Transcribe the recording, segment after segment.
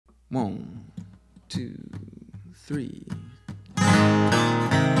1, 2, 3.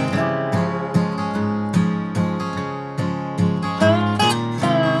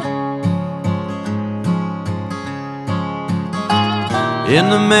 In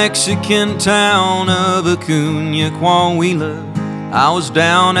the Mexican town of Acuna, Coahuila, I was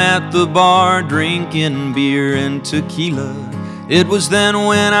down at the bar drinking beer and tequila. It was then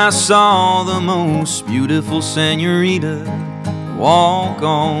when I saw the most beautiful señorita walk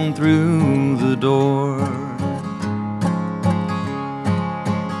on through the door.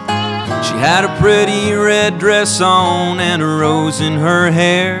 She had a pretty red dress on and a rose in her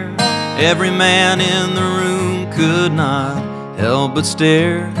hair. Every man in the room could not help but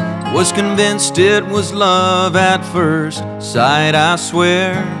stare. Was convinced it was love at first sight, I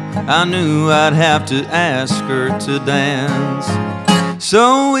swear. I knew I'd have to ask her to dance.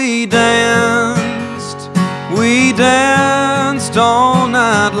 So we danced all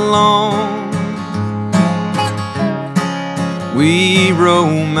night long. We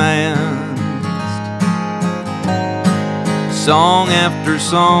romanced, song after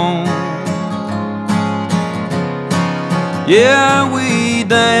song. Yeah, we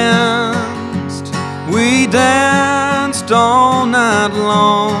danced all night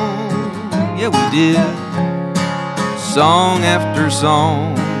long. Yeah, we did, song after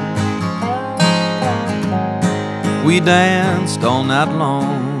song. We danced all night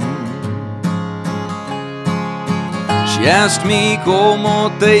long. She asked me, ¿Cómo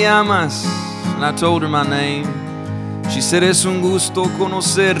te llamas? And I told her my name. She said, Es un gusto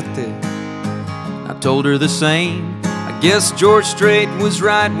conocerte. I told her the same. I guess George Strait was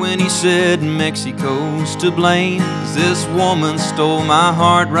right when he said Mexico's to blame, 'cause this woman stole my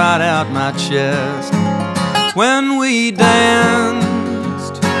heart right out my chest. When we danced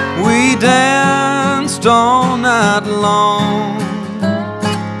all night long.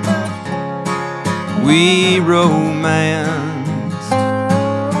 We romanced,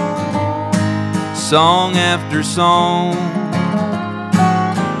 song after song.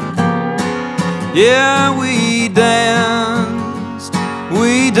 Yeah, we danced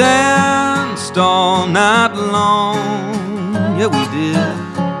all night long. Yeah, we did,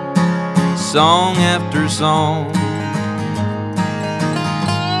 song after song.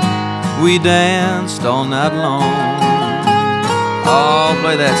 We danced all night long. Oh,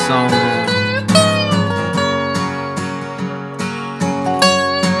 play that song, man.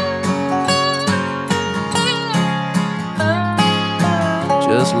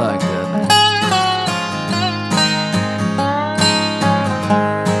 Just like that.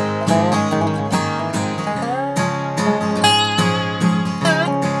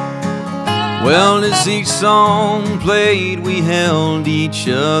 Well, as each song played, we held each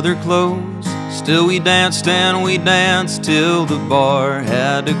other close. Still we danced and we danced till the bar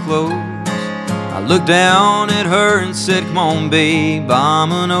had to close. I looked down at her and said, come on, babe,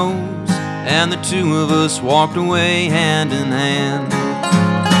 vamonos. And the two of us walked away hand in hand.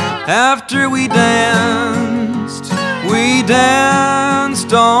 After we danced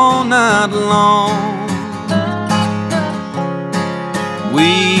all night long.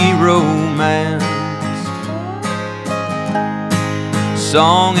 We romanced,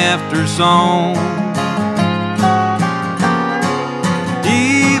 song after song.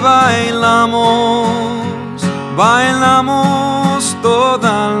 Y bailamos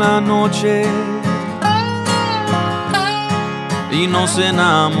toda la noche. Y nos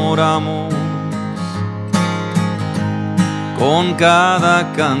enamoramos con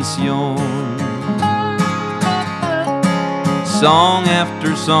cada canción. Song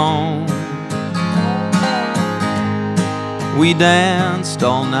after song. We danced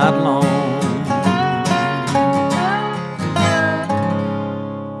all night long.